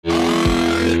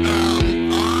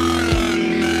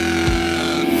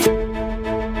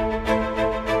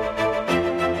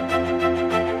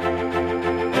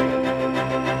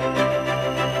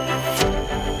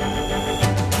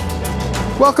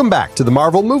Welcome back to the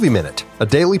Marvel Movie Minute, a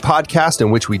daily podcast in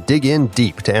which we dig in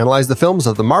deep to analyze the films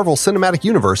of the Marvel Cinematic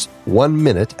Universe 1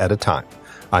 minute at a time.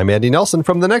 I'm Andy Nelson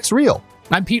from The Next Reel.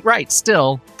 I'm Pete Wright,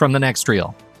 still from The Next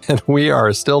Reel. And we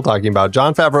are still talking about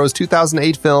Jon Favreau's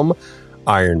 2008 film,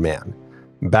 Iron Man.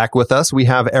 Back with us, we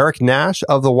have Eric Nash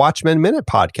of the Watchmen Minute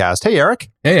podcast. Hey, Eric.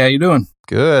 Hey, how you doing?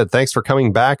 Good. Thanks for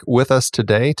coming back with us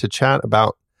today to chat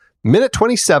about minute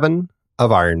 27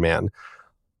 of Iron Man.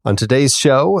 On today's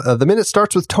show, the minute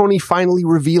starts with Tony finally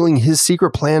revealing his secret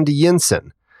plan to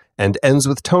Yinsen and ends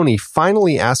with Tony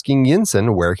finally asking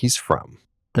Yinsen where he's from.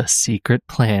 The secret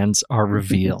plans are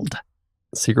revealed.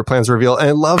 Secret plans revealed. And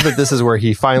I love that this is where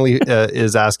he finally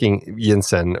is asking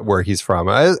Yinsen where he's from.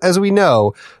 As we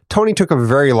know, Tony took a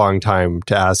very long time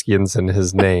to ask Yinsen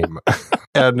his name.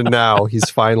 And now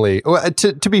he's finally...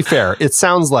 To be fair, it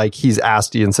sounds like he's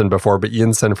asked Yinsen before, but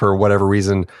Yinsen, for whatever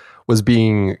reason, was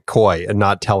being coy and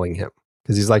not telling him.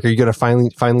 Because he's like, are you going to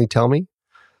finally tell me?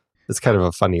 It's kind of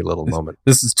a funny little moment.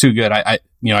 This is too good. I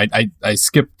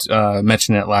skipped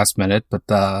mentioning it last minute, but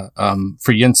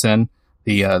for Yinsen,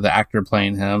 the actor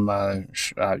playing him,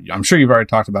 I'm sure you've already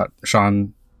talked about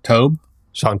Sean Tobe.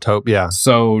 Sean Tobe, yeah.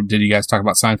 So did you guys talk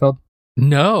about Seinfeld?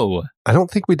 No. I don't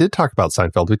think we did talk about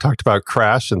Seinfeld. We talked about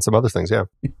Crash and some other things, yeah.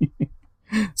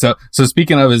 So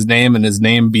speaking of his name and his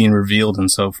name being revealed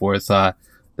and so forth,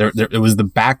 it was the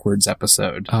backwards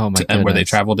episode. Oh my goodness. Where they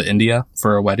travel to India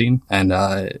for a wedding, and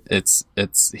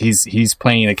he's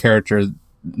playing a character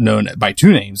known by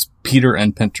two names, Peter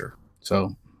and Pinter.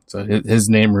 So his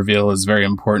name reveal is very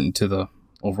important to the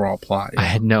overall plot. I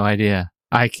had no idea.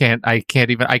 I can't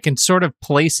even. I can sort of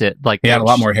place it like he had a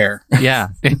lot more hair. Yeah.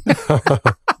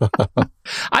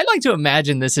 I like to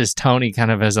imagine this is Tony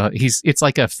kind of as it's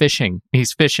like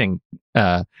he's fishing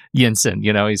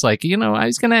Yinsen, he's like, I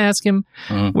was going to ask him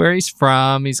where he's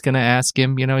from. He's going to ask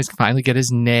him, he's finally get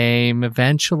his name.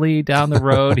 Eventually down the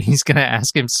road, he's going to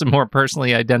ask him some more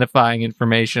personally identifying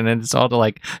information, and it's all to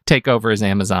like take over his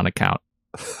Amazon account.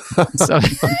 So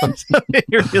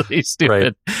you're really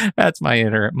stupid. Right. That's my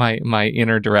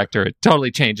inner director. It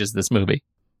totally changes this movie.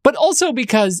 But also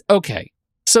because, okay,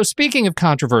 so speaking of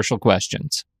controversial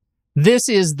questions, this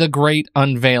is the great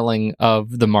unveiling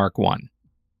of the Mark I.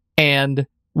 And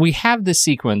we have this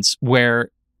sequence where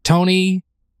Tony,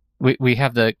 we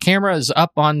have the cameras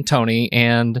up on Tony,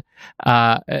 and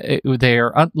they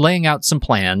are laying out some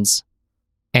plans.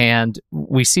 And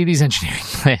we see these engineering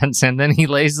plans, and then he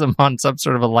lays them on some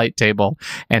sort of a light table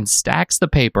and stacks the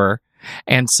paper,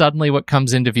 and suddenly what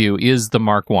comes into view is the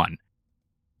Mark I.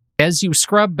 As you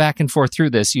scrub back and forth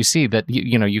through this, you see that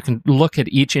you can look at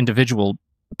each individual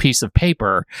piece of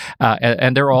paper,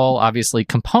 and they're all obviously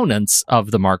components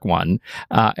of the Mark I.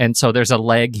 And so there's a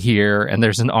leg here, and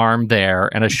there's an arm there,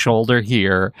 and a shoulder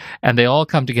here, and they all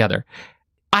come together.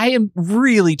 I am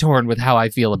really torn with how I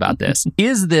feel about this.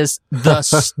 Is this the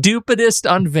stupidest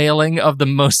unveiling of the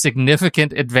most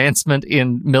significant advancement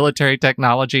in military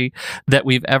technology that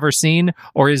we've ever seen?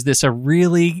 Or is this a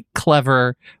really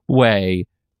clever way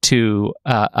to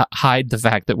hide the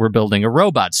fact that we're building a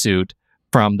robot suit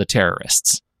from the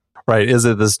terrorists? Right. Is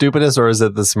it the stupidest or is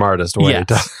it the smartest way?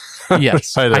 Yes.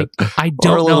 Yes. I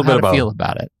don't know how to feel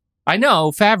about it. I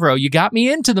know, Favreau, you got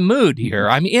me into the mood here.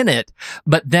 I'm in it.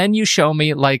 But then you show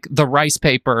me like the rice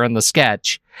paper and the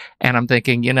sketch, and I'm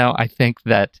thinking, I think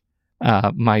that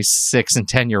my 6 and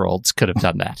 10-year-olds could have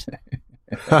done that.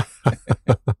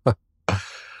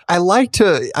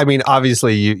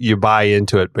 Obviously you buy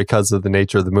into it because of the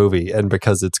nature of the movie and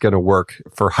because it's going to work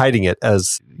for hiding it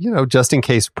as, just in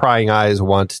case prying eyes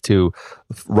want to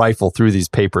rifle through these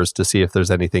papers to see if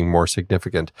there's anything more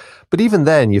significant. But even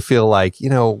then you feel like,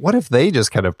 what if they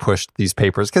just kind of pushed these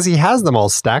papers? Because he has them all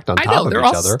stacked on top of each other. They're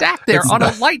all stacked there on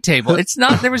a light table. It's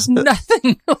not, there was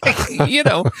nothing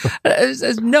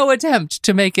there's no attempt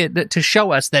to make it, to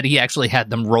show us that he actually had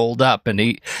them rolled up, and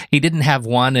he didn't have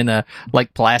one in a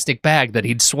like plastic bag that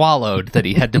he'd swallowed that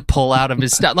he had to pull out of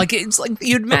his stuff. Like, it's like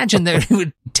you'd imagine that it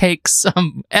would take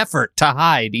some effort to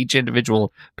hide each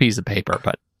individual piece of paper,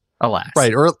 but alas.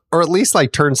 Right, or at least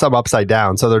like turn some upside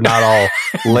down so they're not all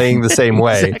laying the same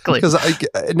way. Exactly.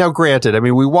 Because now, granted,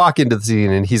 we walk into the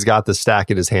scene and he's got the stack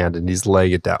in his hand and he's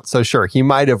laying it down. So sure, he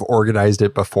might have organized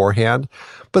it beforehand,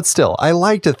 but still, I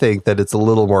like to think that it's a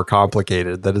little more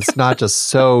complicated. That it's not just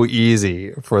so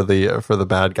easy for the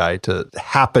bad guy to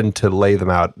happen to lay them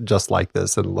out just like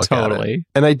this and look at it.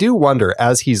 And I do wonder,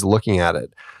 as he's looking at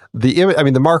it,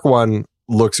 the Mark I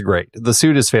looks great. The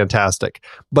suit is fantastic.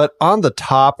 But on the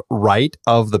top right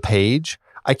of the page,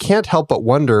 I can't help but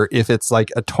wonder if it's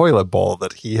like a toilet bowl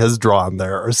that he has drawn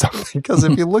there or something. Because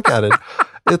if you look at it,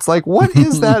 It's like, what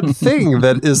is that thing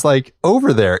that is like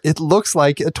over there? It looks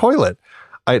like a toilet.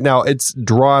 Now it's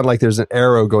drawn like there's an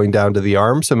arrow going down to the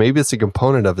arm, so maybe it's a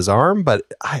component of his arm. But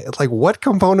what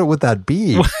component would that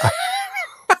be?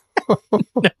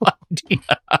 No idea.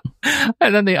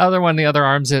 And then the other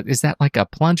arms, is that like a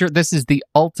plunger? This is the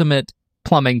ultimate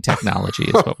plumbing technology,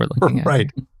 is what we're looking at.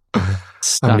 Right.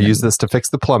 Stunning. I'm going to use this to fix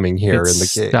the plumbing here in the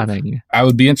cave. Stunning. I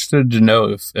would be interested to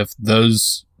know if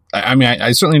those. I mean,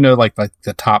 I certainly know like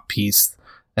the top piece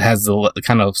has the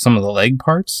kind of some of the leg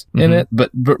parts in it,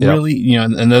 but really,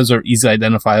 and those are easily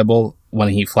identifiable when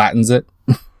he flattens it.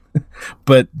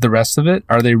 But the rest of it,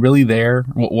 are they really there?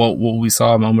 What we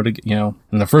saw a moment ago,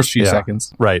 in the first few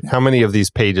seconds. Right. How many of these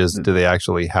pages do they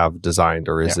actually have designed?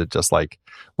 Or is it just like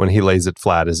when he lays it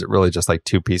flat, is it really just like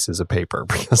two pieces of paper?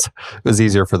 Because it was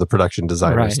easier for the production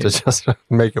designers to just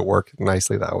make it work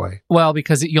nicely that way. Well,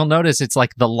 because you'll notice it's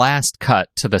like the last cut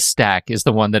to the stack is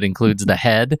the one that includes the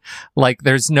head. Like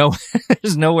there's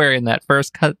nowhere in that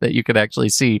first cut that you could actually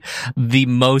see the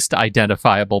most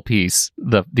identifiable piece,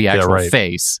 the actual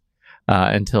face.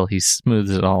 Until he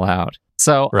smooths it all out.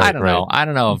 So I don't know. I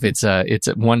don't know if it's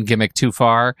one gimmick too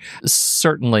far. It's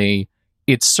certainly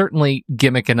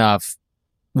gimmick enough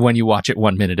when you watch it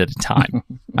 1 minute at a time.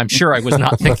 I'm sure I was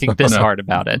not thinking this hard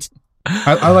about it.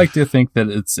 I like to think that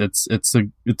it's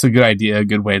a good idea, a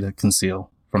good way to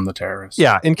conceal from the terrorists.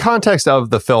 Yeah, in context of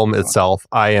the film itself,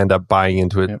 I end up buying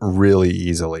into it really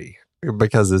easily.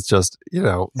 Because it's just,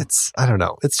 I don't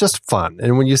know, it's just fun.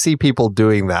 And when you see people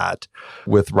doing that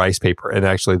with rice paper, and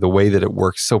actually the way that it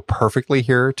works so perfectly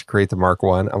here to create the Mark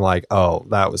I, I'm like, oh,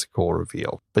 that was a cool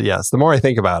reveal. But yes, the more I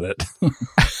think about it.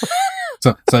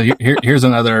 So here's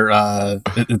another,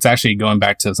 it's actually going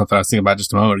back to something I was thinking about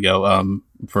just a moment ago,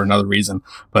 for another reason.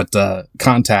 But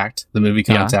Contact, the movie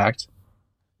Contact.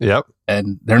 Yeah. Yep.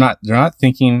 And they're not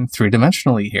thinking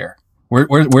three-dimensionally here.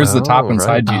 Where's the top and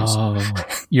side views? Oh,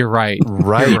 you're right.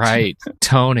 You're right.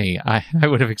 Tony, I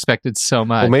would have expected so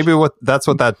much. Well, maybe that's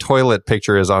what that toilet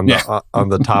picture is on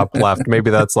the top left. Maybe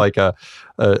that's like a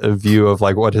view of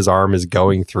like what his arm is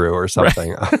going through or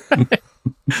something.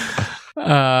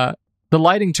 The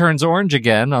lighting turns orange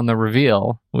again on the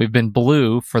reveal. We've been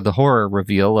blue for the horror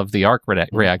reveal of the arc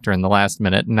reactor in the last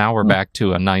minute. And now we're back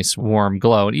to a nice warm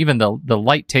glow. And even the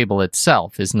light table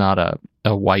itself is not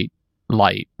a white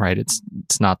light, right? It's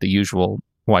not the usual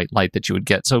white light that you would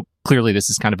get. So clearly this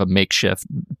is kind of a makeshift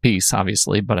piece,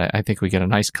 obviously, but I think we get a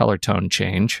nice color tone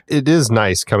change. It is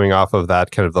nice coming off of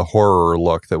that kind of the horror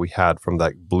look that we had from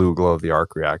that blue glow of the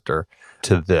arc reactor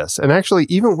to this. And actually,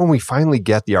 even when we finally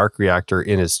get the arc reactor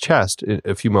in his chest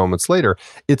a few moments later,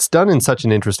 it's done in such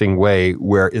an interesting way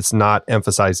where it's not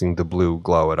emphasizing the blue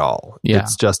glow at all. Yeah.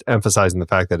 It's just emphasizing the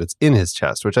fact that it's in his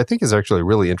chest, which I think is actually a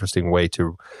really interesting way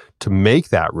to make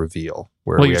that reveal.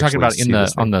 Well, you're talking about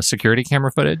on the security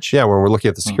camera footage? Yeah, when we're looking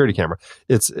at the security camera.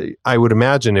 I would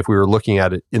imagine if we were looking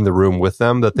at it in the room with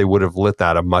them, that they would have lit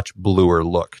that a much bluer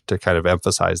look to kind of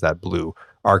emphasize that blue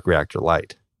arc reactor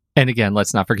light. And again,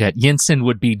 let's not forget, Yinsen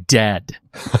would be dead.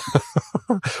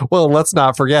 Well, let's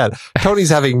not forget, Tony's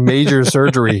having major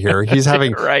surgery here. He's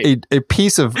having a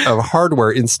piece of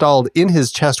hardware installed in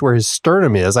his chest where his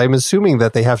sternum is. I'm assuming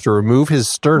that they have to remove his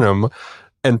sternum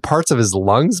and parts of his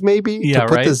lungs, maybe, to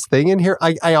put this thing in here.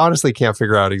 I honestly can't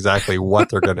figure out exactly what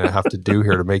they're going to have to do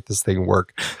here to make this thing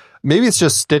work. Maybe it's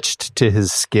just stitched to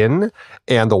his skin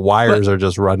and the wires are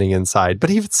just running inside. But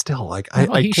even still, like,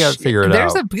 I can't figure it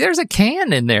out. There's a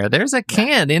can in there. There's a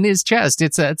can in his chest.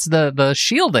 It's the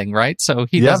shielding, right? So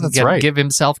he doesn't give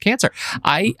himself cancer.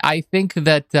 I think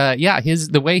that,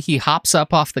 the way he hops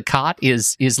up off the cot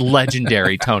is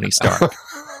legendary Tony Stark.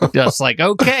 Just like,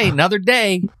 okay, another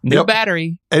day, new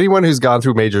battery. Anyone who's gone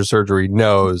through major surgery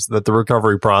knows that the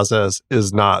recovery process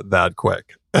is not that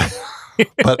quick.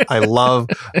 But I love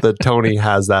that Tony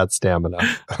has that stamina.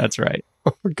 That's right.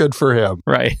 Good for him.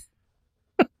 Right.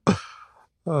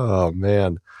 Oh,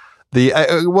 man.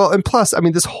 And plus, I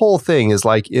mean, this whole thing is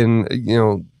like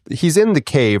he's in the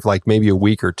cave like maybe a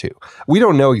week or two. We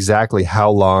don't know exactly how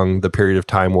long the period of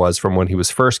time was from when he was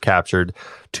first captured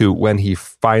to when he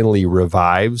finally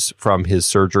revives from his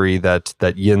surgery that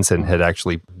Yinsen had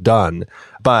actually done.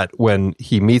 But when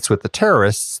he meets with the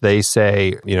terrorists, they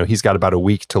say, he's got about a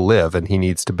week to live and he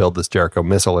needs to build this Jericho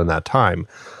missile in that time.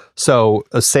 So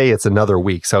say it's another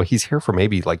week. So he's here for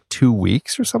maybe like 2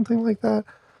 weeks or something like that.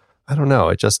 I don't know.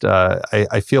 It just,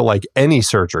 I feel like any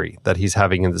surgery that he's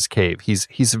having in this cave,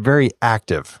 he's very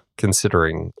active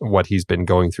considering what he's been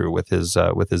going through with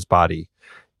his body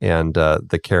and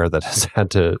the care that has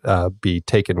had to be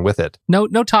taken with it. No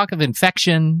talk of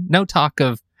infection. No talk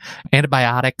of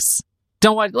antibiotics.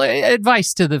 Don't watch.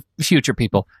 Advice to the future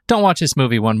people: don't watch this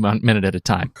movie one minute at a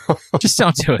time. Just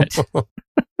don't do it.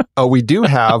 We do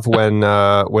have when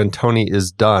Tony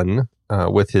is done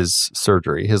with his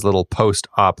surgery, his little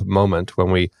post-op moment.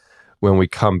 When we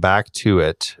come back to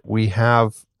it, we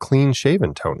have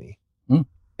clean-shaven Tony.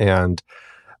 And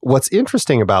what's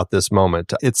interesting about this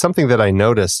moment, it's something that I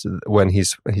noticed when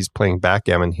he's playing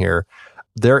backgammon here.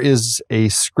 There is a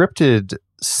scripted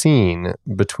scene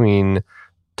between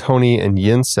Tony and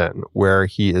Yinsen where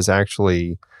he is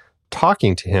actually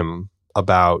talking to him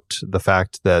about the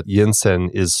fact that Yinsen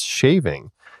is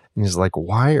shaving. And he's like,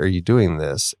 why are you doing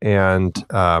this? And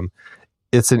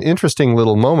it's an interesting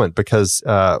little moment because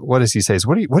what does he say?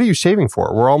 What are you shaving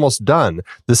for? We're almost done.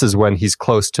 This is when he's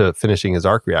close to finishing his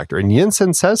arc reactor. And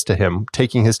Yinsen says to him,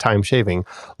 taking his time shaving,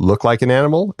 look like an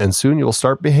animal and soon you'll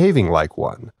start behaving like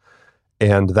one.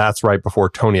 And that's right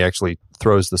before Tony actually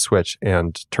throws the switch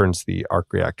and turns the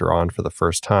arc reactor on for the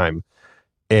first time.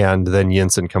 And then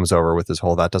Yinsen comes over with his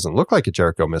whole, that doesn't look like a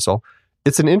Jericho missile.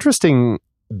 It's an interesting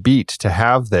beat to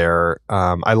have there.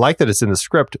 I like that it's in the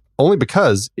script only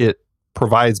because it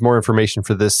provides more information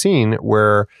for this scene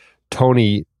where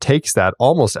Tony takes that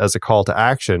almost as a call to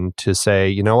action to say,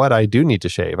 you know what, I do need to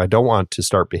shave. I don't want to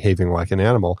start behaving like an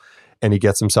animal. And he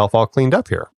gets himself all cleaned up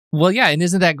here. Well, yeah, and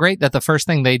isn't that great that the first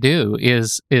thing they do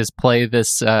is play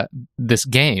this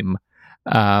game,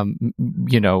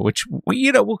 which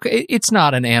it's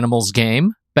not an animals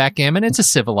game, backgammon. It's a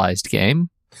civilized game.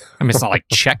 I mean, it's not like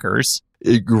checkers.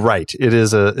 Right. It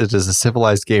is a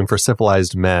civilized game for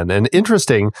civilized men. And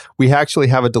interesting, we actually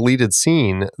have a deleted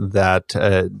scene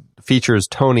that features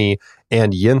Tony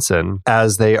and Yinsen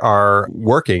as they are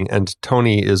working, and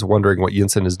Tony is wondering what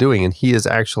Yinsen is doing, and he is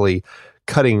actually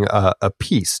cutting a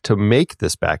piece to make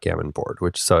this backgammon board,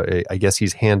 so I guess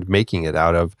he's hand making it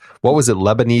out of, what was it,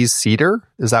 Lebanese cedar?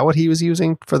 Is that what he was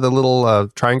using for the little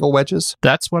triangle wedges?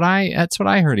 That's what I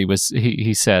heard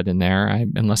he said in there,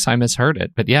 unless I misheard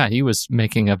it. But yeah, he was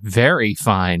making a very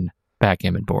fine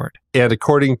backgammon board. And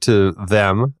according to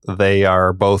them, they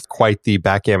are both quite the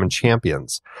backgammon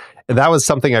champions. And that was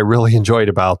something I really enjoyed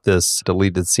about this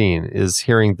deleted scene, is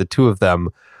hearing the two of them.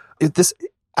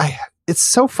 It's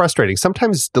so frustrating.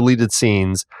 Sometimes deleted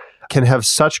scenes can have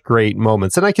such great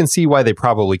moments, and I can see why they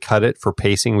probably cut it for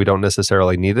pacing. We don't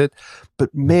necessarily need it,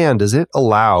 but man, does it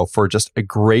allow for just a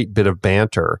great bit of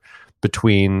banter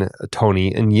between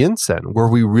Tony and Yinsen, where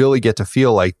we really get to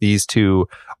feel like these two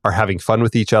are having fun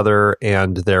with each other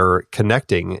and they're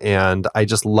connecting. And I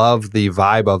just love the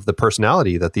vibe of the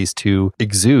personality that these two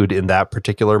exude in that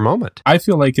particular moment. I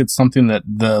feel like it's something that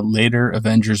the later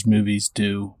Avengers movies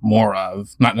do more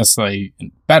of, not necessarily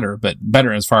better, but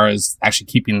better as far as actually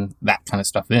keeping that kind of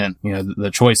stuff in. You know,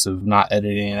 the choice of not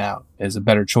editing it out is a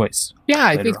better choice. Yeah,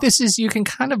 I think this is, you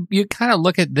kind of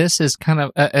look at this as kind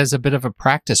of as a bit of a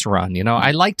practice run. You know,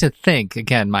 I like to think,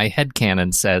 again, my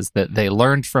headcanon says that they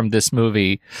learned from this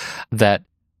movie that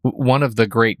one of the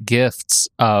great gifts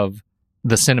of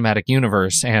the cinematic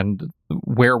universe and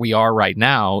where we are right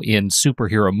now in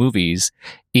superhero movies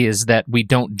is that we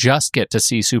don't just get to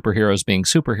see superheroes being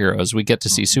superheroes. We get to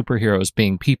see superheroes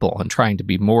being people and trying to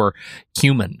be more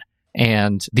human.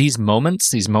 And these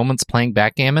moments playing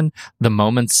backgammon, the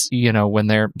moments, you know, when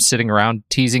they're sitting around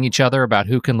teasing each other about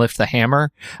who can lift the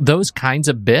hammer, those kinds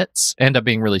of bits end up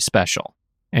being really special.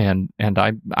 And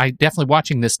I definitely,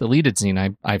 watching this deleted scene,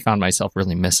 I found myself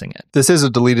really missing it. This is a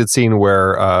deleted scene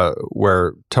where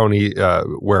Tony,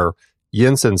 where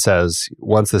Yinsen says,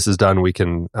 once this is done, we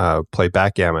can play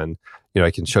backgammon. You know,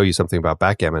 I can show you something about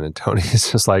backgammon. And Tony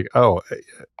is just like, oh,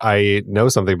 I know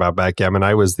something about backgammon.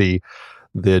 I was the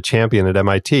champion at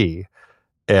MIT.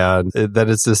 And then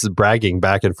it's this bragging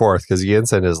back and forth because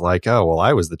Yinsen is like, oh, well,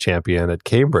 I was the champion at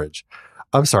Cambridge.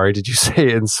 I'm sorry, did you say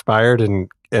inspired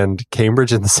and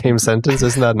Cambridge in the same sentence?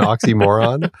 Isn't that an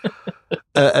oxymoron?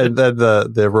 And then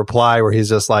the reply where he's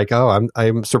just like, oh,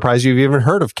 I'm surprised you've even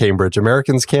heard of Cambridge.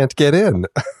 Americans can't get in.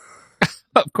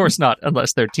 Of course not,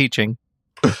 unless they're teaching.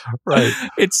 Right.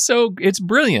 It's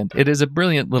brilliant. It is a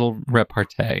brilliant little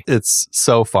repartee. It's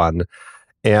so fun.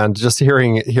 And just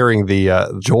hearing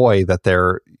the joy that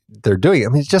they're doing. I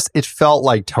mean, it felt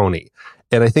like Tony.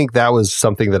 And I think that was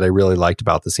something that I really liked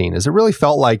about the scene, is it really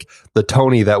felt like the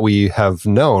Tony that we have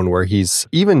known, where he's,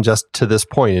 even just to this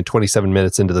point in 27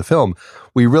 minutes into the film,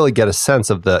 we really get a sense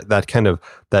of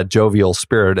that jovial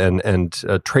spirit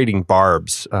and trading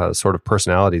barbs sort of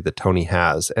personality that Tony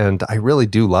has. And I really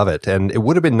do love it. And it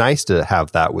would have been nice to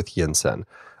have that with Yinsen.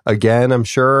 Again, I'm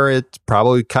sure it's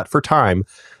probably cut for time,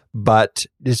 but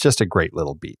it's just a great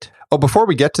little beat. Oh, before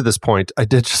we get to this point, I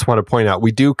did just want to point out,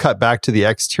 we do cut back to the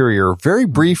exterior very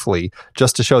briefly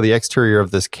just to show the exterior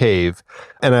of this cave.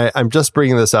 And I'm just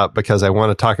bringing this up because I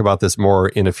want to talk about this more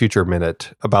in a future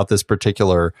minute about this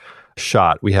particular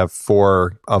shot. We have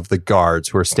 4 of the guards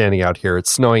who are standing out here.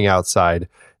 It's snowing outside.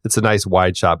 It's a nice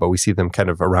wide shot, but we see them kind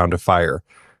of around a fire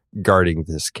guarding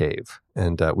this cave.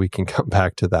 And we can come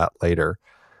back to that later.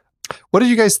 What did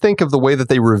you guys think of the way that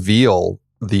they reveal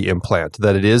the implant,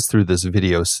 that it is through this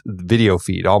video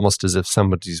feed, almost as if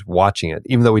somebody's watching it,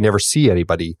 even though we never see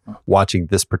anybody watching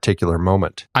this particular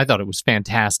moment? I thought it was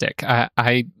fantastic.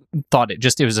 I thought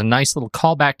it was a nice little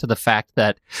callback to the fact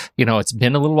that, it's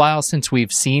been a little while since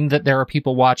we've seen that there are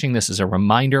people watching. This is a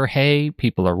reminder, hey,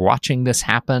 people are watching this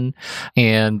happen,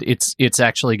 and it's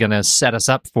actually going to set us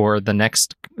up for the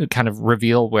next kind of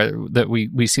reveal that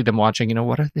we see them watching.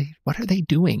 What are they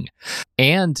doing?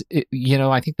 And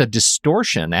I think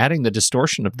adding the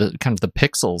distortion of the kind of the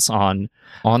pixels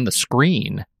on the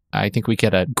screen, I think we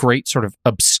get a great sort of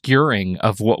obscuring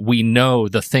of what we know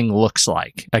the thing looks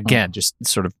like. Again, just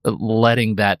sort of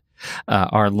letting that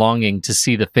our longing to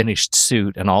see the finished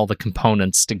suit and all the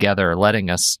components together, letting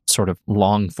us sort of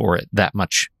long for it that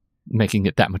much, making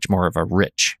it that much more of a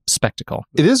rich spectacle.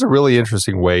 It is a really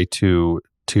interesting way to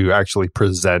actually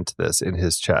present this in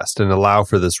his chest and allow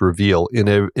for this reveal in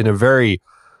a very,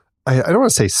 I don't want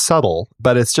to say subtle,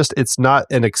 but it's not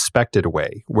an expected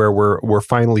way where we're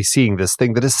finally seeing this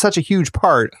thing that is such a huge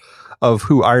part of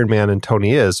who Iron Man and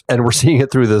Tony is, and we're seeing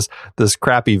it through this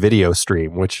crappy video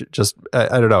stream, which just,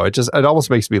 I don't know, it almost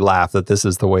makes me laugh that this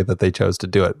is the way that they chose to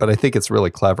do it, but I think it's really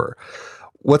clever.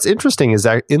 What's interesting is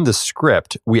that in the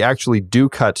script, we actually do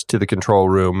cut to the control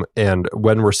room, and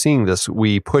when we're seeing this,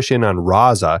 we push in on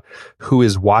Raza, who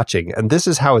is watching, and this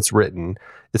is how it's written.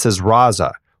 It says,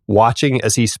 Raza, watching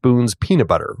as he spoons peanut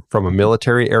butter from a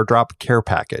military airdrop care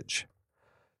package.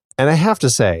 And I have to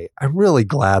say, I'm really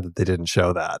glad that they didn't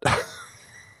show that.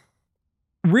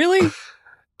 Really?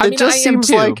 It just seems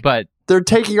too, like but they're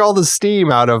taking all the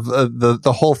steam out of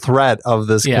the whole threat of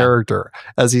this character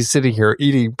as he's sitting here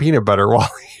eating peanut butter while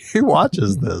he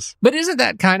watches this. But isn't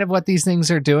that kind of what these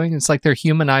things are doing? It's like they're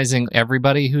humanizing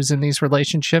everybody who's in these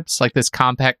relationships, like this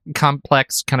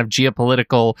complex kind of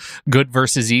geopolitical good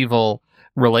versus evil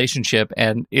relationship,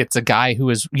 and it's a guy who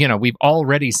is, we've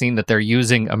already seen that they're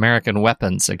using American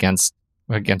weapons against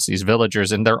these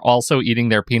villagers, and they're also eating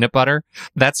their peanut butter.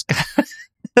 That's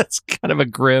kind of a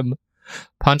grim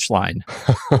punchline.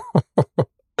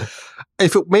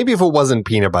 If it wasn't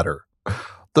peanut butter,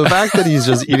 the fact that he's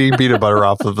just eating peanut butter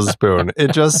off of a spoon,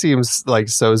 it just seems like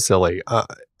so silly.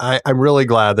 I'm really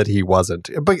glad that he wasn't.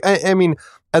 But I mean,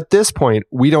 at this point,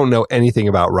 we don't know anything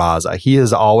about Raza. He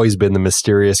has always been the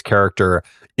mysterious character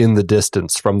in the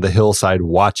distance from the hillside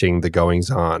watching the goings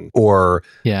on. Or,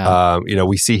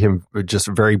 we see him, just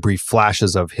very brief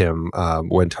flashes of him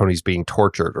when Tony's being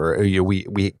tortured. Or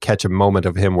we catch a moment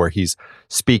of him where he's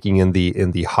speaking in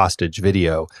the hostage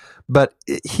video. But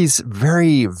he's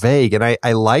very vague. And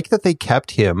I like that they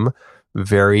kept him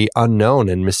very unknown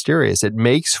and mysterious. It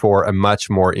makes for a much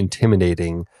more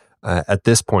intimidating at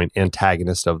this point,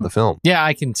 antagonist of the film. Yeah,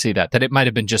 I can see that it might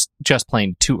have been just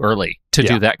plain too early to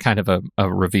do that kind of a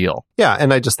reveal. Yeah,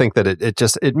 and I just think that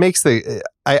it makes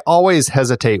I always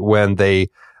hesitate when they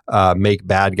make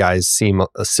bad guys seem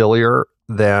sillier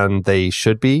than they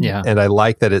should be. Yeah. And I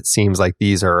like that it seems like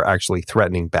these are actually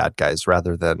threatening bad guys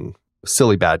rather than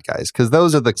silly bad guys, because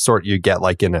those are the sort you get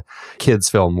like in a kid's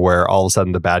film where all of a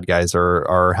sudden the bad guys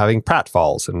are having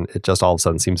pratfalls, and it just all of a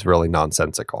sudden seems really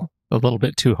nonsensical. A little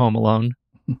bit too Home Alone.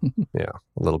 Yeah,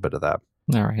 a little bit of that.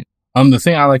 All right. The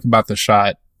thing I like about the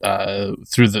shot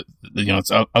through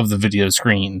it's of the video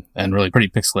screen and really pretty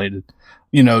pixelated.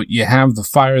 You have the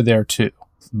fire there too.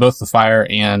 Both the fire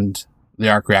and the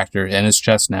arc reactor in his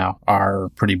chest now are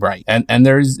pretty bright, and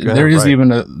there is even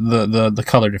the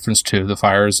color difference too. The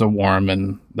fire is a warm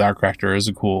and the arc reactor is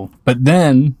a cool. But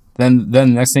then the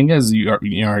next thing is you're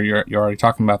already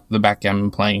talking about the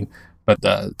backgammon playing, but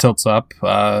tilts up.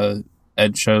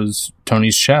 Ed shows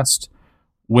Tony's chest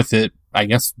with it, I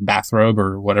guess, bathrobe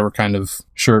or whatever kind of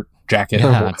shirt, jacket, his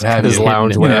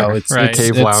loungewear, it's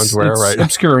cave loungewear, right? It's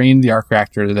obscuring the arc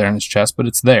reactor there in his chest, but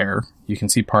it's there. You can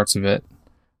see parts of it.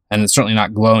 And it's certainly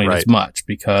not glowing as much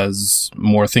because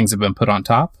more things have been put on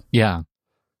top. Yeah.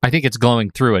 I think it's glowing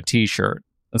through a t-shirt.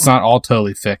 It's not all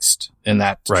totally fixed in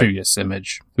that previous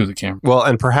image through the camera. Well,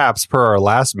 and perhaps per our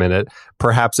last minute,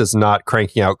 perhaps it's not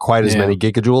cranking out quite as many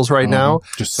gigajoules right now,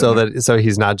 so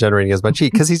he's not generating as much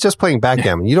heat because he's just playing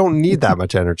backgammon. You don't need that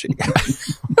much energy.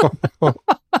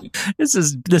 This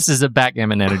is a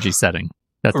backgammon energy setting.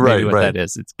 That's maybe what that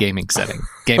is. It's gaming setting.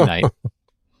 Game night.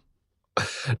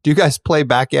 Do you guys play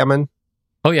backgammon?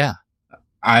 Oh, yeah.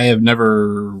 I have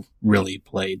never really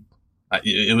played.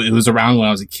 It was around when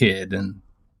I was a kid and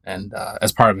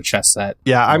as part of a chess set.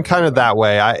 Yeah, I'm kind of that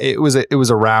way. It was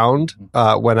around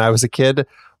when I was a kid,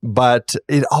 but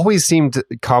it always seemed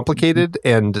complicated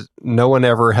and no one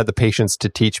ever had the patience to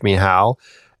teach me how.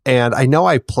 And I know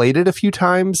I played it a few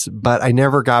times, but I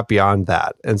never got beyond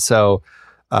that. And so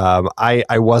I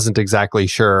wasn't exactly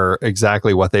sure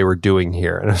exactly what they were doing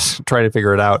here, and I was trying to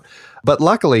figure it out. But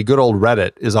luckily, good old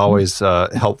Reddit is always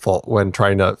helpful when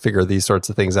trying to figure these sorts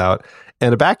of things out.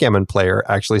 And a backgammon player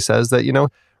actually says that,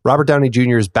 Robert Downey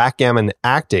Jr.'s backgammon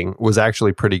acting was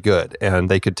actually pretty good, and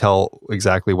they could tell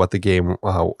exactly what the game,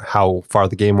 how far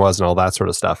the game was, and all that sort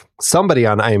of stuff. Somebody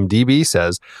on IMDb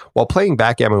says, while playing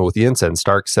backgammon with Yinsen,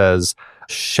 Stark says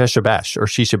Shesh Besh or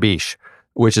Shisha Besh,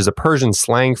 which is a Persian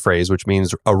slang phrase, which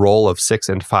means a roll of 6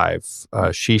 and 5.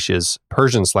 Shesh is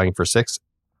Persian slang for 6.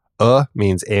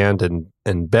 Means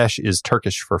and Besh is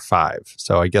Turkish for 5.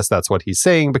 So I guess that's what he's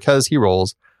saying because he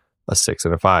rolls a 6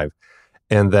 and a 5.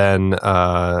 And then,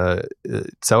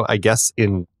 so I guess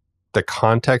in the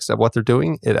context of what they're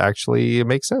doing, it actually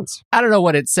makes sense. I don't know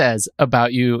what it says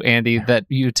about you, Andy, that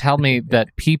you tell me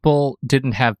that people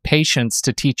didn't have patience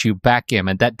to teach you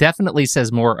backgammon. That definitely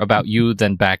says more about you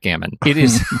than backgammon. It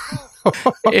is,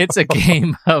 it's a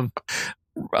game of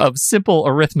simple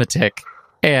arithmetic.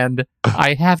 And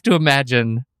I have to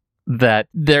imagine that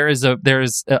there is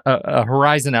a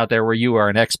horizon out there where you are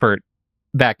an expert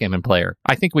backgammon player.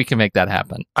 I think we can make that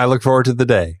happen. I look forward to the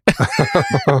day.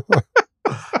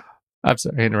 I'm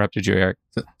sorry, I interrupted you, Eric.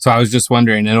 So I was just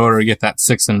wondering, in order to get that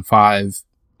 6 and 5,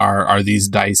 are these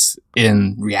dice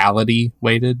in reality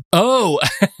weighted? Oh,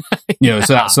 yeah.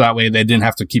 So that way they didn't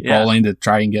have to keep rolling to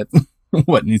try and get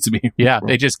what needs to be. Yeah,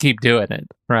 they just keep doing it,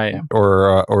 right?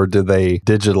 Or do they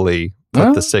digitally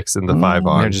put the 6 and the 5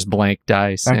 on? They're just blank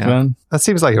dice. That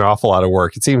seems like an awful lot of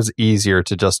work. It seems easier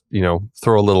to just,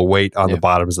 throw a little weight on the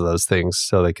bottoms of those things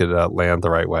so they could land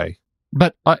the right way.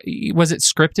 But was it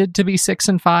scripted to be 6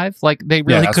 and 5? Like they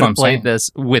really could have played this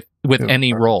with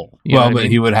any roll. But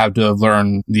he would have to have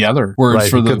learned the other words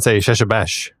for the. He could say Shesh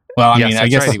Besh. Well, I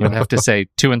guess right. He would have to say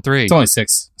 2 and 3. It's only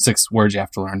six words you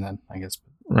have to learn then, I guess.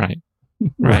 Right.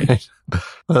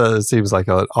 It seems like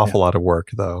an awful lot of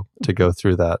work, though, to go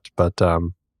through that. But,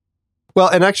 well,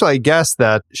 and actually, I guess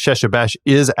that Shesh Besh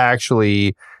is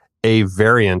actually a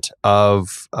variant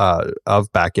of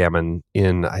backgammon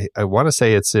in, I want to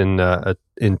say it's in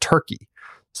Turkey.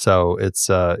 So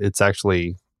it's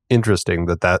actually interesting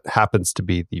that happens to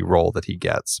be the role that he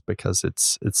gets because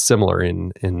it's similar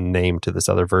in name to this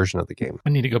other version of the game. I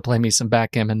need to go play me some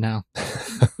backgammon now.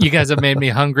 You guys have made me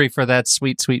hungry for that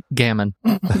sweet, sweet gammon.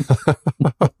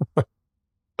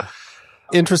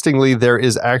 Interestingly, there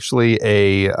is actually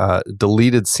a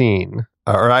deleted scene,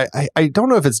 or I don't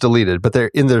know if it's deleted, but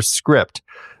they're in their script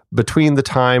between the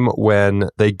time when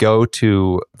they go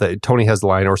to Tony has the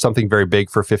line or something very big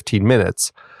for 15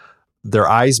 minutes. Their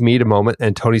eyes meet a moment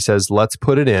and Tony says, let's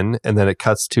put it in. And then it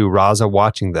cuts to Raza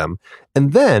watching them.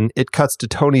 And then it cuts to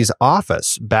Tony's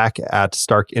office back at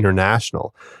Stark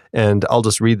International. And I'll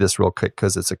just read this real quick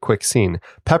because it's a quick scene.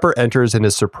 Pepper enters and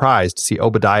is surprised to see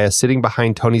Obadiah sitting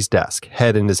behind Tony's desk,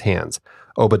 head in his hands.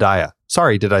 Obadiah,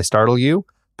 sorry, did I startle you?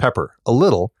 Pepper, a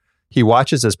little. He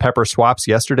watches as Pepper swaps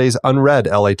yesterday's unread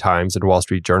LA Times and Wall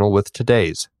Street Journal with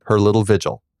today's, her little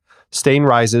vigil. Stain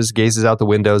rises, gazes out the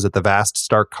windows at the vast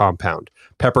Stark compound.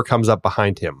 Pepper comes up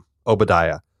behind him.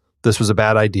 Obadiah, this was a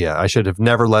bad idea. I should have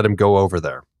never let him go over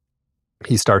there.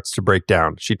 He starts to break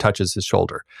down. She touches his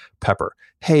shoulder. Pepper,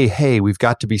 hey, we've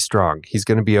got to be strong. He's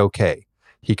going to be okay.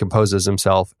 He composes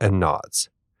himself and nods.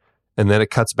 And then it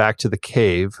cuts back to the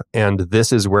cave, and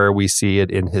this is where we see it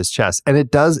in his chest. And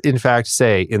it does, in fact,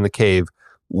 say in the cave,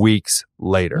 weeks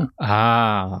later.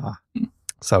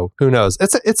 So who knows?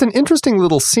 It's an interesting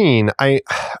little scene. I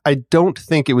don't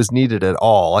think it was needed at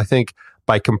all. I think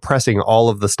by compressing all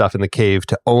of the stuff in the cave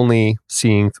to only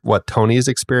seeing what Tony is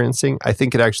experiencing, I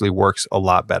think it actually works a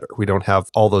lot better. We don't have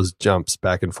all those jumps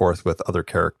back and forth with other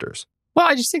characters. Well,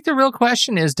 I just think the real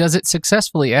question is, does it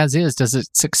successfully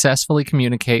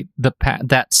communicate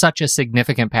that such a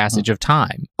significant passage of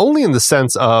time? Only in the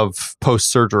sense of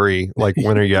post-surgery, like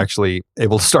when are you actually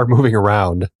able to start moving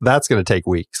around? That's going to take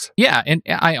weeks. Yeah, and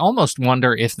I almost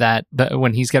wonder if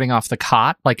when he's getting off the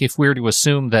cot, like if we're to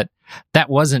assume that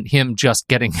wasn't him just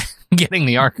getting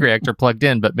the arc reactor plugged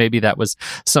in, but maybe that was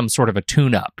some sort of a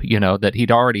tune-up, that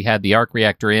he'd already had the arc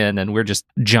reactor in and we're just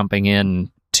jumping in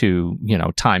to,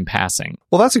 time passing.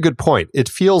 Well, that's a good point. It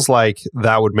feels like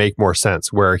that would make more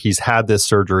sense, where he's had this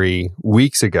surgery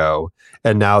weeks ago,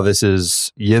 and now this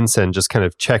is Yinsen just kind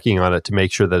of checking on it to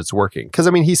make sure that it's working. Because,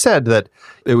 he said that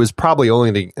it was probably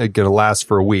only going to last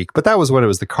for a week, but that was when it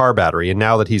was the car battery. And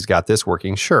now that he's got this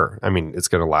working, sure. it's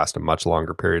going to last a much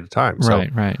longer period of time. So,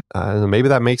 right. Maybe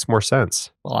that makes more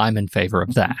sense. Well, I'm in favor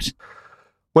of that.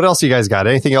 What else you guys got?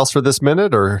 Anything else for this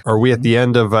minute, or are we at the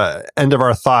end of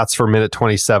our thoughts for minute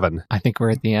 27? I think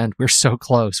we're at the end. We're so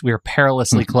close. We are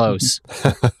perilously close.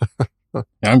 Yeah,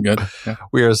 I'm good. Yeah.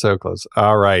 We are so close.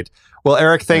 All right. Well,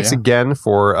 Eric, thanks again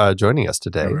for joining us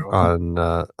today on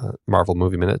Marvel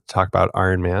Movie Minute to talk about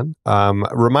Iron Man.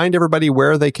 Remind everybody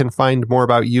where they can find more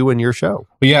about you and your show.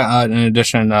 Well, yeah, in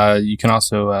addition, you can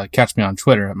also catch me on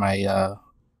Twitter at my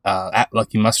at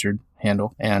Lucky Mustard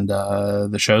handle, and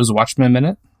the show's Watchmen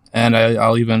Minute. And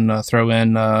I'll even throw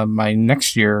in my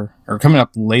next year, or coming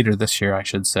up later this year, I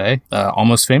should say,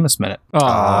 Almost Famous Minute.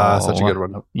 Such a good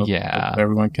one. Hope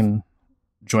everyone can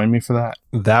join me for that.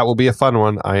 That will be a fun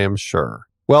one, I am sure.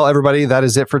 Well, everybody, that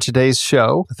is it for today's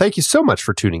show. Thank you so much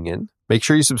for tuning in. Make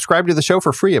sure you subscribe to the show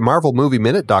for free at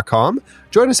marvelmovieminute.com.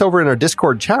 Join us over in our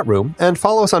Discord chat room, and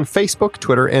follow us on Facebook,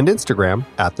 Twitter, and Instagram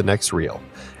at The Next Reel.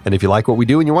 And if you like what we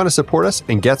do and you want to support us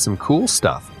and get some cool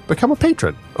stuff, become a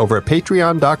patron over at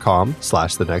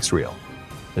patreon.com/thenextreel.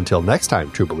 Until next time,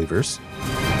 true believers.